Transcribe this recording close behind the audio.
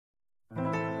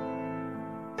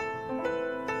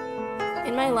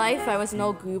In my life, I was an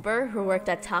old goober who worked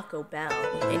at Taco Bell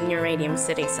in Uranium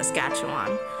City,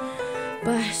 Saskatchewan.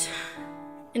 But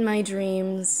in my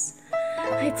dreams,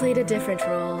 I played a different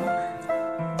role.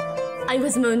 I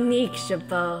was Monique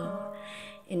Chabot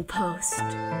in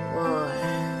Post-War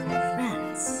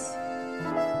France.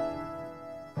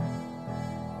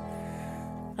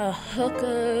 A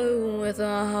hooker with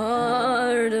a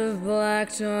heart of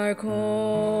black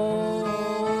charcoal.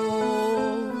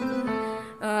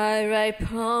 I write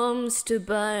poems to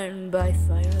burn by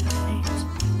firelight.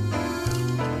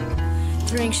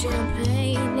 Drink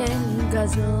champagne and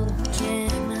guzzle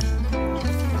gin.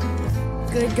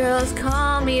 Good girls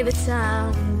call me the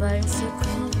town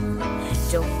bicycle.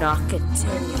 Don't knock it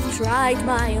till you've tried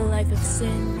my life of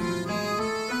sin.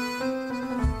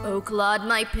 Oh, Claude,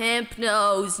 my pimp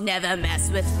knows, never mess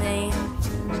with me.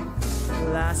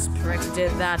 Last prick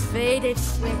did that faded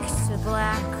quick to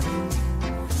black.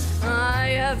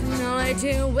 I have no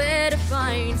idea where to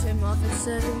find him,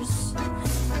 officers.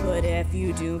 But if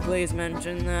you do, please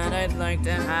mention that I'd like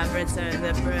to have returned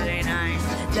the pretty knife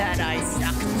that I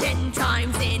sucked 10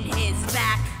 times in his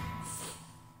back.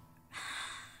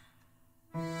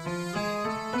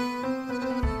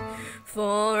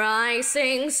 For I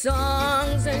sing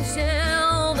songs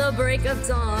until the break of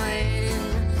dawn.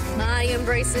 I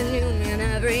embrace a new man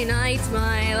every night.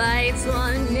 My life's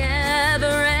one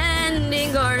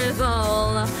never-ending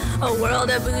carnival. A world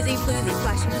of boozy, floozy,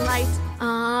 flashing light.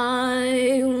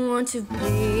 I want to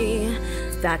be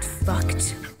that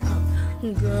fucked up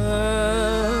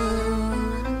girl.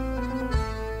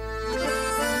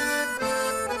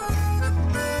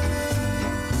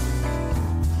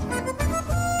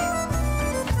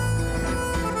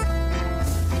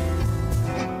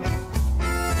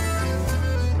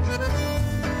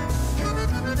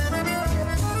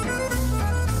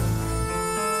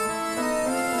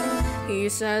 He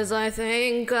says, I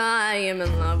think I am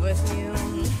in love with you.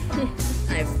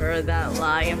 I've heard that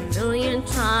lie a million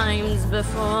times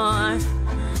before.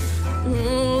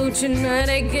 Ooh, tonight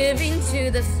I give in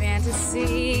to the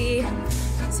fantasy.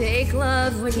 Take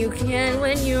love when you can,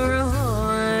 when you're a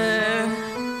whore.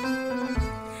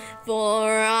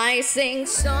 For I sing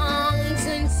songs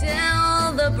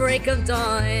until the break of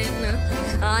dawn.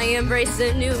 I embrace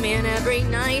a new man every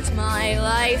night. My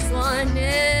life's one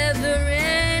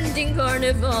never-ending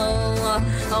carnival.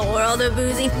 A world of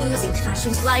boozy, floozy,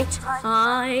 flashing light.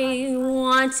 I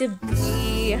want to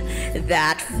be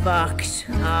that fucked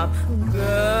up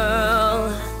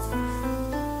girl.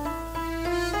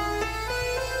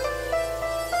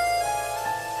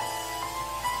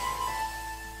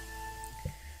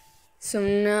 So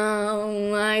now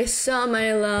I saw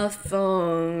my love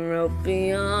for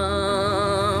opium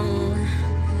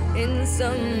in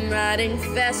some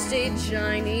rat-infested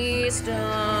Chinese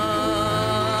time.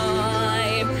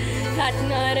 At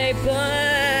night I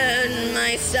burn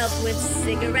myself with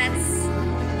cigarettes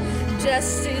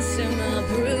just to somehow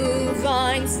prove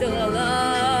I'm still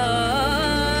alive.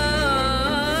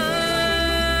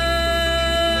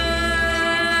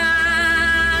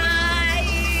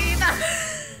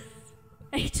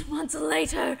 8 months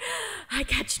later, I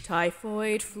catch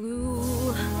typhoid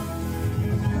flu.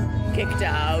 Kicked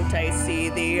out, I see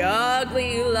the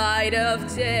ugly light of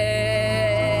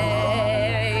day.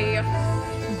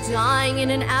 Dying in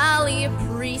an alley, a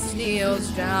priest kneels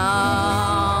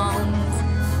down.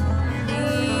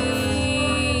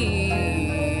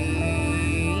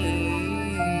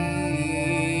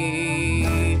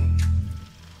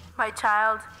 My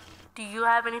child, do you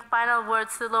have any final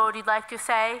words to the Lord you'd like to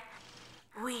say?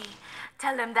 We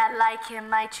tell him that, like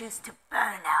him, I choose to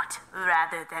burn out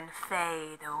rather than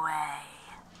fade away.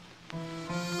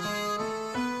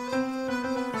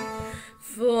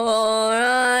 For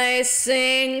I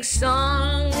sing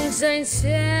songs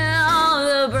until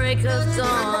the break of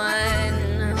dawn.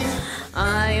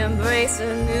 I embrace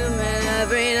a new man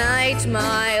every night.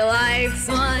 My life's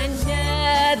one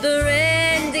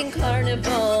never-ending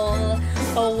carnival.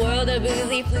 A world of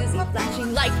boozy, floozy,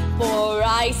 flashing light. For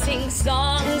I sing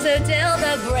songs until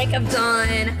the break of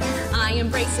dawn. I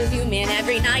embrace a new man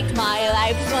every night. My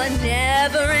life's one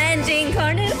never-ending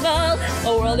carnival.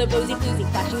 A world of boozy, floozy,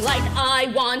 flashing light.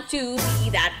 I want to be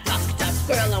that fucked up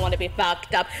girl. I want to be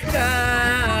fucked up girl.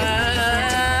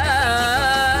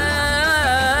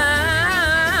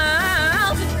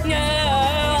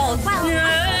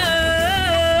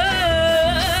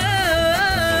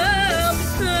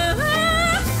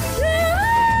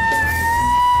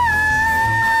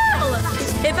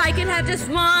 If I can have just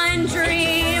one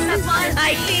dream,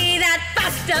 I'd be that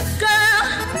fucked up girl.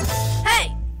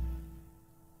 Hey!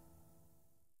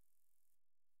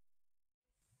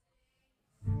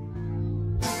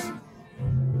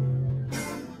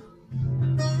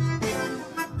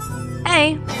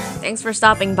 hey, thanks for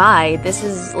stopping by. This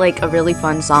is like a really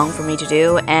fun song for me to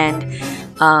do, and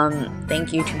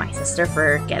thank you to my sister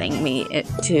for getting me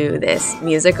to this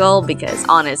musical, because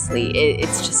honestly,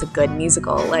 it's just a good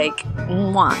musical, like,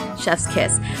 mwah, chef's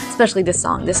kiss, especially this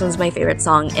song. This one's my favorite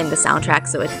song in the soundtrack,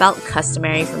 so it felt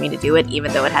customary for me to do it,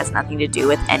 even though it has nothing to do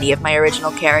with any of my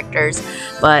original characters,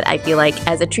 but I feel like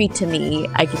as a treat to me,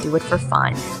 I could do it for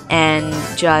fun, and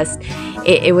just,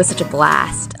 it was such a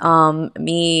blast.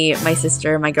 Me, my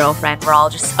sister, my girlfriend, we're all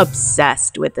just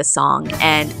obsessed with this song,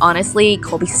 and honestly,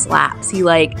 Kholby slaps.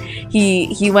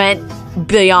 He went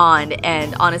beyond,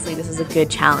 and honestly, this is a good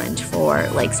challenge for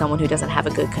like someone who doesn't have a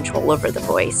good control over the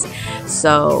voice.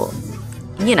 So,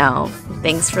 you know,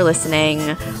 thanks for listening.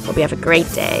 Hope you have a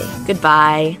great day.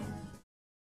 Goodbye.